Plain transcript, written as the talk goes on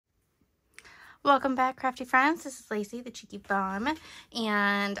Welcome back, crafty friends. This is Lacey, the cheeky bum,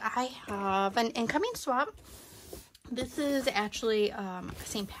 and I have an incoming swap. This is actually a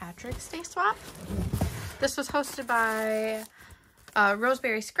St. Patrick's Day swap. This was hosted by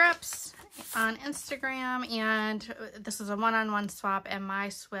Roseberry Scripts on Instagram, and this is a one-on-one swap, and my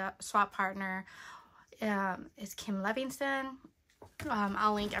swap partner is Kim Livingston.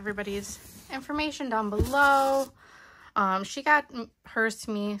 I'll link everybody's information down below. She got hers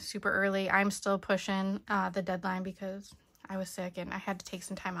to me super early. I'm still pushing the deadline because I was sick and I had to take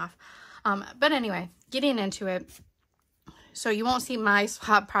some time off. But anyway, getting into it. So you won't see my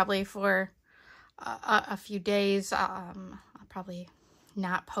swap probably for a few days. I'll probably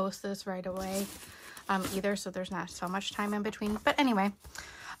not post this right away either, so there's not so much time in between. But anyway,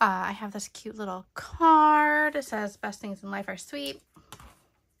 I have this cute little card. It says, "Best things in life are sweet."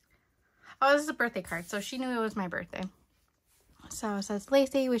 Oh, this is a birthday card, so she knew it was my birthday. So it says,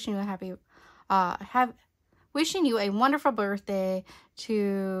 "Lacey, wishing you wishing you a wonderful birthday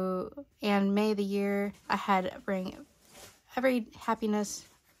and may the year ahead bring you every happiness.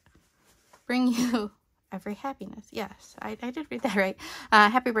 Yes, I did read that right.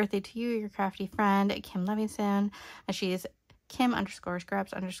 Happy birthday to you, your crafty friend, Kim Livingston. She's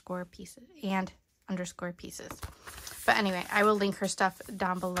Kim_scraps_pieces. But anyway, I will link her stuff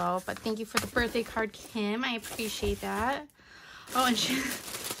down below. But thank you for the birthday card, Kim. I appreciate that. Oh, and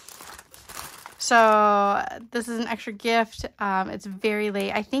so this is an extra gift. It's very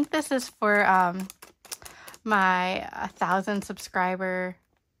late. I think this is for my 1,000 subscriber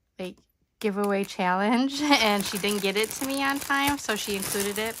giveaway challenge, and she didn't get it to me on time, so she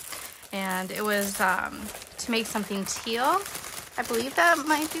included it. And it was to make something teal. I believe that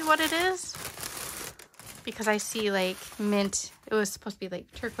might be what it is, because I see mint. It was supposed to be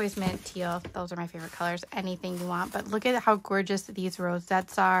turquoise, mint, teal. Those are my favorite colors. Anything you want. But look at how gorgeous these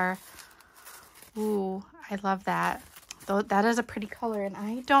rosettes are. Ooh, I love that. That is a pretty color, and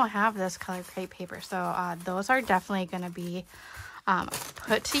I don't have this color crepe paper, so those are definitely going to be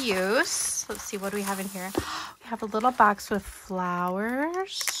put to use. Let's see, what do we have in here? We have a little box with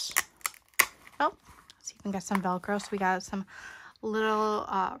flowers. Oh, let's even got some Velcro. So we got some little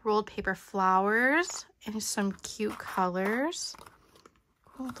rolled paper flowers and some cute colors.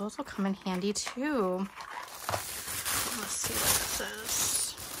 Oh, those will come in handy too. Let's see what this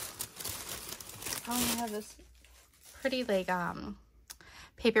is. Oh, we have this pretty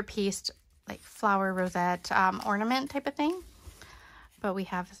paper pieced flower rosette ornament type of thing. But we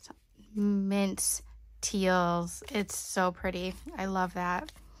have mints, teals. It's so pretty. I love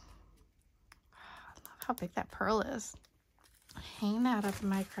that. I love how big that pearl is. Hang that up in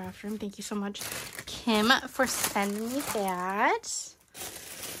my craft room. Thank you so much, Kim, for sending me that.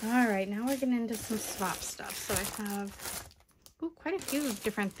 All right, now we're getting into some swap stuff. So I have quite a few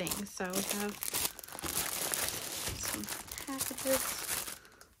different things. So we have some packages.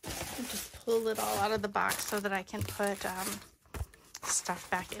 I'll just pull it all out of the box so that I can put stuff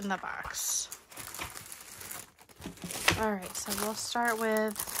back in the box. All right, so we'll start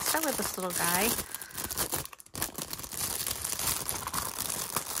with this little guy.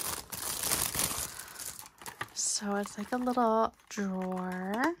 So it's like a little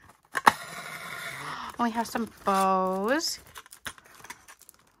drawer. And we have some bows.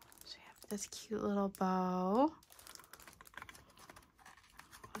 So we have this cute little bow.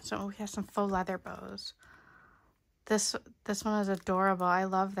 So we have some faux leather bows. This one is adorable. I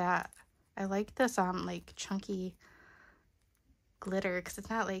love that. I like this chunky glitter because it's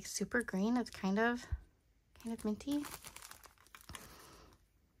not super green. It's kind of minty.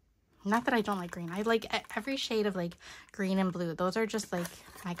 Not that I don't like green. I like every shade of green and blue. Those are just my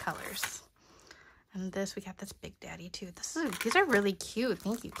colors. And we got this Big Daddy too. These are really cute.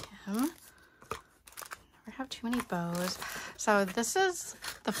 Thank you, Kim. Never have too many bows. So this is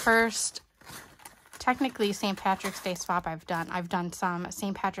the first technically St. Patrick's Day swap I've done. I've done some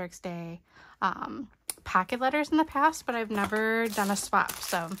St. Patrick's Day pocket letters in the past, but I've never done a swap.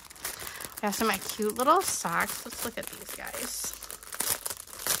 So we have some cute little socks. Let's look at these guys.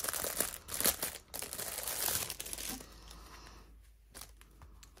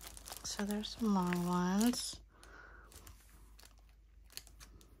 So there's some long ones.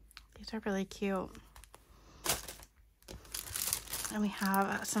 These are really cute. And we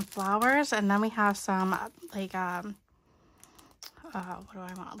have some flowers, and then we have some what do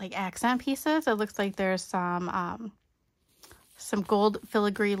I want? Accent pieces. It looks like there's some gold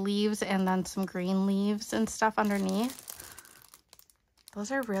filigree leaves and then some green leaves and stuff underneath.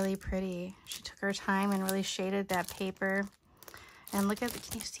 Those are really pretty. She took her time and really shaded that paper. And look at,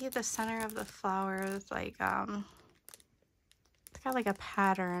 can you see the center of the flowers? It's got a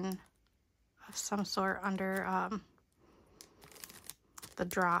pattern of some sort under the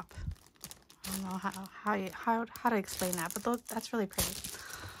drop. I don't know how to explain that, but that's really pretty.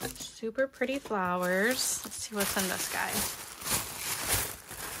 Super pretty flowers. Let's see what's in this guy.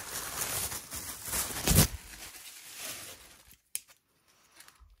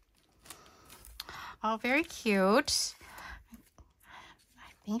 Oh, very cute.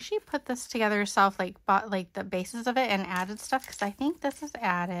 I think she put this together herself, like bought like the bases of it and added stuff, because I think this is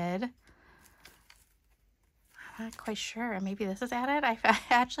added. I'm not quite sure. Maybe this is added. I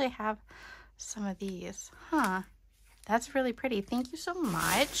actually have some of these. Huh. That's really pretty. Thank you so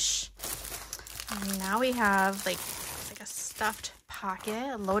much. And now we have like a stuffed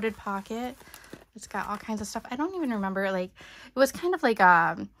pocket, a loaded pocket. It's got all kinds of stuff. I don't even remember. Like, it was kind of like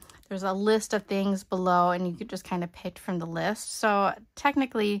there's a list of things below, and you could just kind of pick from the list. So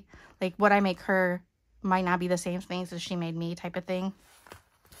technically, like, what I make her might not be the same things as she made me, type of thing.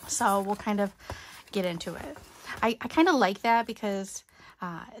 So we'll kind of get into it. I kind of like that because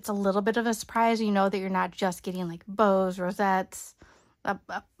it's a little bit of a surprise. You know that you're not just getting like bows, rosettes, a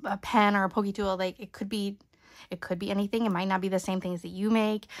pen, or a pokey tool. Like, it could be anything. It might not be the same things that you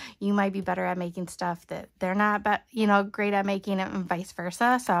make. You might be better at making stuff that they're not, but great at making it, and vice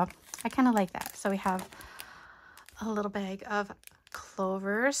versa. So I kind of like that. So we have a little bag of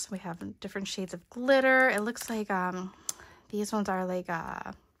clovers. We have different shades of glitter. It looks like these ones are like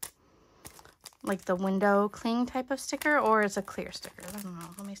the window cling type of sticker, or it's a clear sticker. I don't know.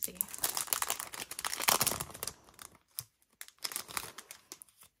 Let me see.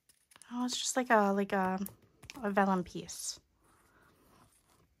 Oh, it's just like a vellum piece.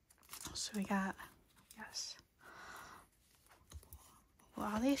 So we got, yes,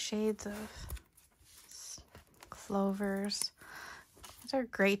 all these shades of clovers. These are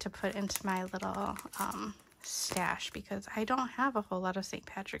great to put into my little stash, because I don't have a whole lot of St.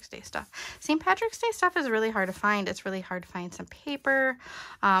 Patrick's Day stuff. St. Patrick's Day stuff is really hard to find. It's really hard to find some paper.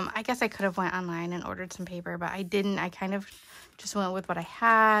 I guess I could have went online and ordered some paper, but I didn't. I kind of just went with what I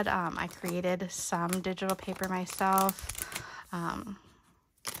had. I created some digital paper myself.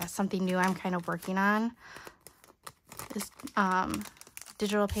 That's something new I'm kind of working on, is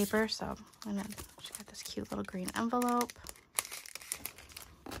digital paper. So she got this cute little green envelope.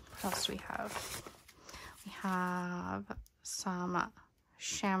 What else do we have? We have some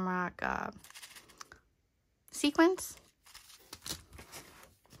shamrock sequins.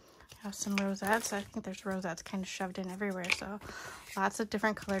 We have some rosettes. I think there's rosettes kind of shoved in everywhere. So lots of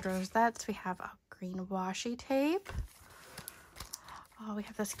different colored rosettes. We have a green washi tape. Oh, we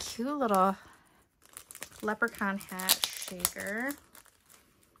have this cute little leprechaun hat shaker.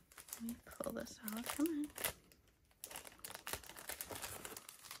 Let me pull this out. Come on.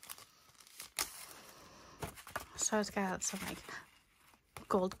 So it's got some like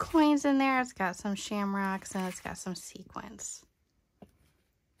gold coins in there. It's got some shamrocks, and it's got some sequins.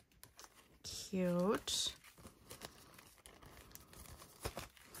 Cute.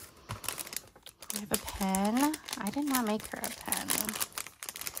 We have a pen. I did not make her a pen.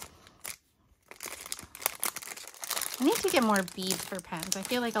 I need to get more beads for pens. I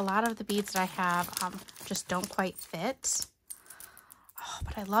feel like a lot of the beads that I have just don't quite fit. Oh,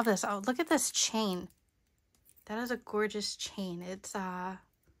 but I love this. Oh, look at this chain. That is a gorgeous chain. It's, come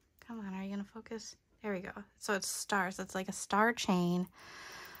on, are you going to focus? There we go. So it's stars. It's like a star chain.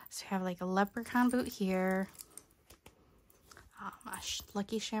 So you have like a leprechaun boot here. A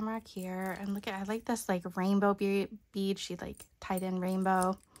lucky shamrock here. And look at, I like this like rainbow bead. She like tied in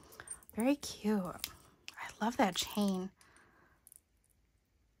rainbow. Very cute. I love that chain.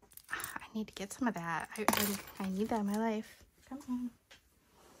 I need to get some of that. I need that in my life. Come on.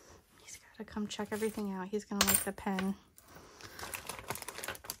 He's got to come check everything out. He's going to like the pen.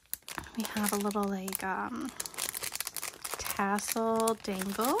 We have a little like tassel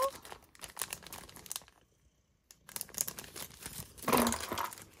dangle.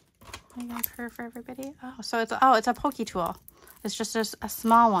 I got her for everybody. Oh, so it's a pokey tool. It's just a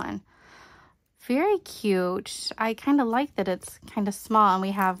small one. Very cute. I kind of like that it's kind of small, and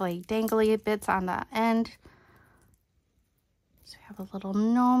we have like dangly bits on the end. So we have a little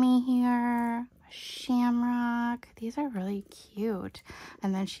gnomey here, a shamrock. These are really cute.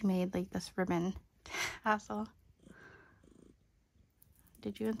 And then she made like this ribbon tassel.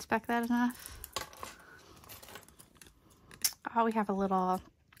 Did you inspect that enough? Oh, we have a little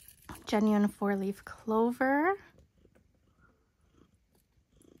genuine 4-leaf clover.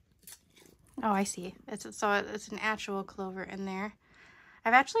 Oh, I see. It's an actual clover in there.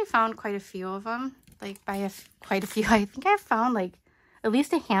 I've actually found quite a few of them. Like quite a few. I think I've found like at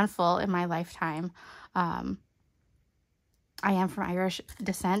least a handful in my lifetime. I am from Irish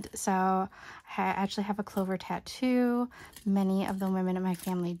descent, so I actually have a clover tattoo. Many of the women in my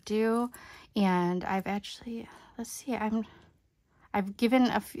family do. And I've actually, let's see, I've given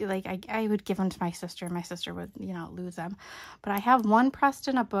a few, like I would give them to my sister. My sister would, you know, lose them. But I have one pressed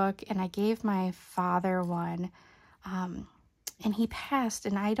in a book, and I gave my father one. And he passed,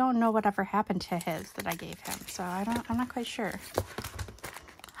 and I don't know whatever happened to his that I gave him. So I'm not quite sure.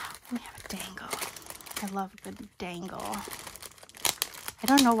 Let me have a dangle. I love a good dangle. I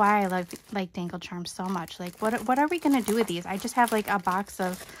don't know why I like dangle charms so much. Like, what are we going to do with these? I just have like a box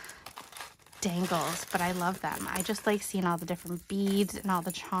of dangles, but I love them. I just like seeing all the different beads and all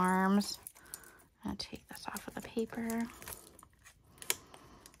the charms. I'm going to take this off of the paper.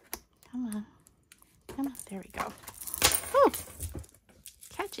 Come on. Come on. There we go. Woo!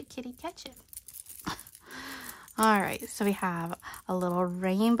 Catch it, kitty. Catch it. All right. So we have a little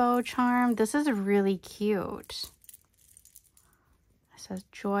rainbow charm. This is really cute. It says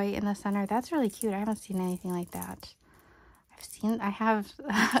joy in the center. That's really cute. I haven't seen anything like that. I have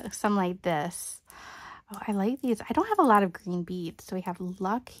some like this. Oh, I like these. I don't have a lot of green beads. So we have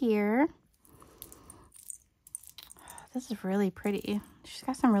luck here. This is really pretty. She's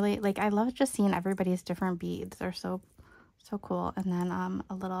got some really, like, I love just seeing everybody's different beads. They're so cool. And then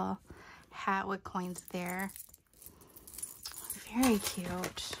a little hat with coins there. Very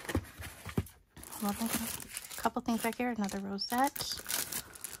cute. A couple things back here. Another rosette.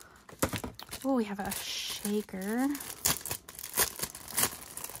 Oh, we have a shaker.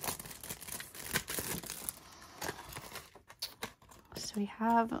 So we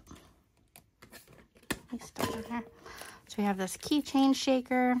have, let me start in here. So we have this keychain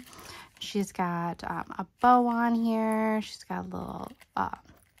shaker. She's got a bow on here. She's got a little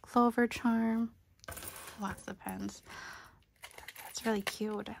clover charm. Lots of pens. That's really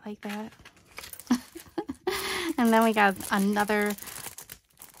cute. I like that. And then we got another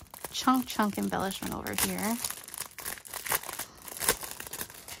chunk embellishment over here.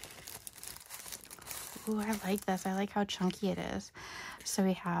 Ooh, I like this. I like how chunky it is. So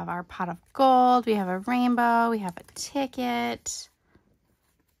we have our pot of gold. We have a rainbow. We have a ticket.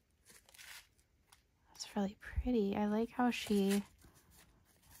 That's really pretty. I like how she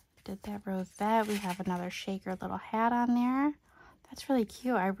did that rosette. We have another shaker little hat on there. That's really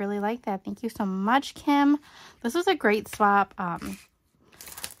cute. I really like that. Thank you so much, Kim. This was a great swap.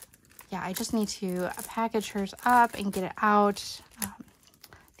 Yeah, I just need to package hers up and get it out.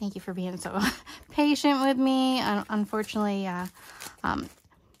 Thank you for being so patient with me. Unfortunately,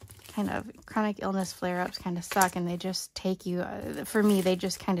 kind of chronic illness flare-ups kind of suck, and they just take you, for me, they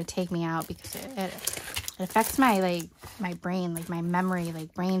just kind of take me out because it affects my brain, like my memory,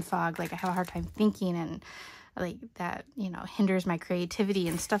 like brain fog. Like I have a hard time thinking, and like that, you know, hinders my creativity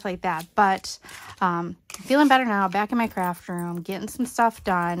and stuff like that. But I'm feeling better now, back in my craft room, getting some stuff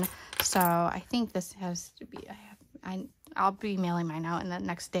done. So I think this has to be, I'll be mailing mine out in the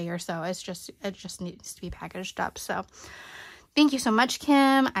next day or so. It just needs to be packaged up. So thank you so much,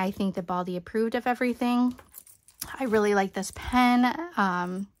 Kim. I think that Baldy approved of everything. I really like this pen.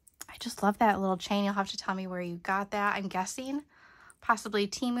 I just love that little chain. You'll have to tell me where you got that. I'm guessing possibly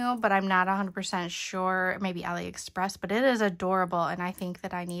Temu, but I'm not 100% sure. Maybe AliExpress, but it is adorable, and I think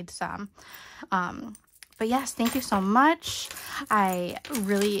that I need some. But yes, thank you so much. I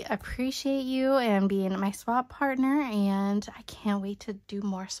really appreciate you and being my swap partner, and I can't wait to do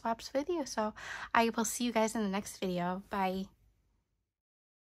more swaps with you. So I will see you guys in the next video. Bye.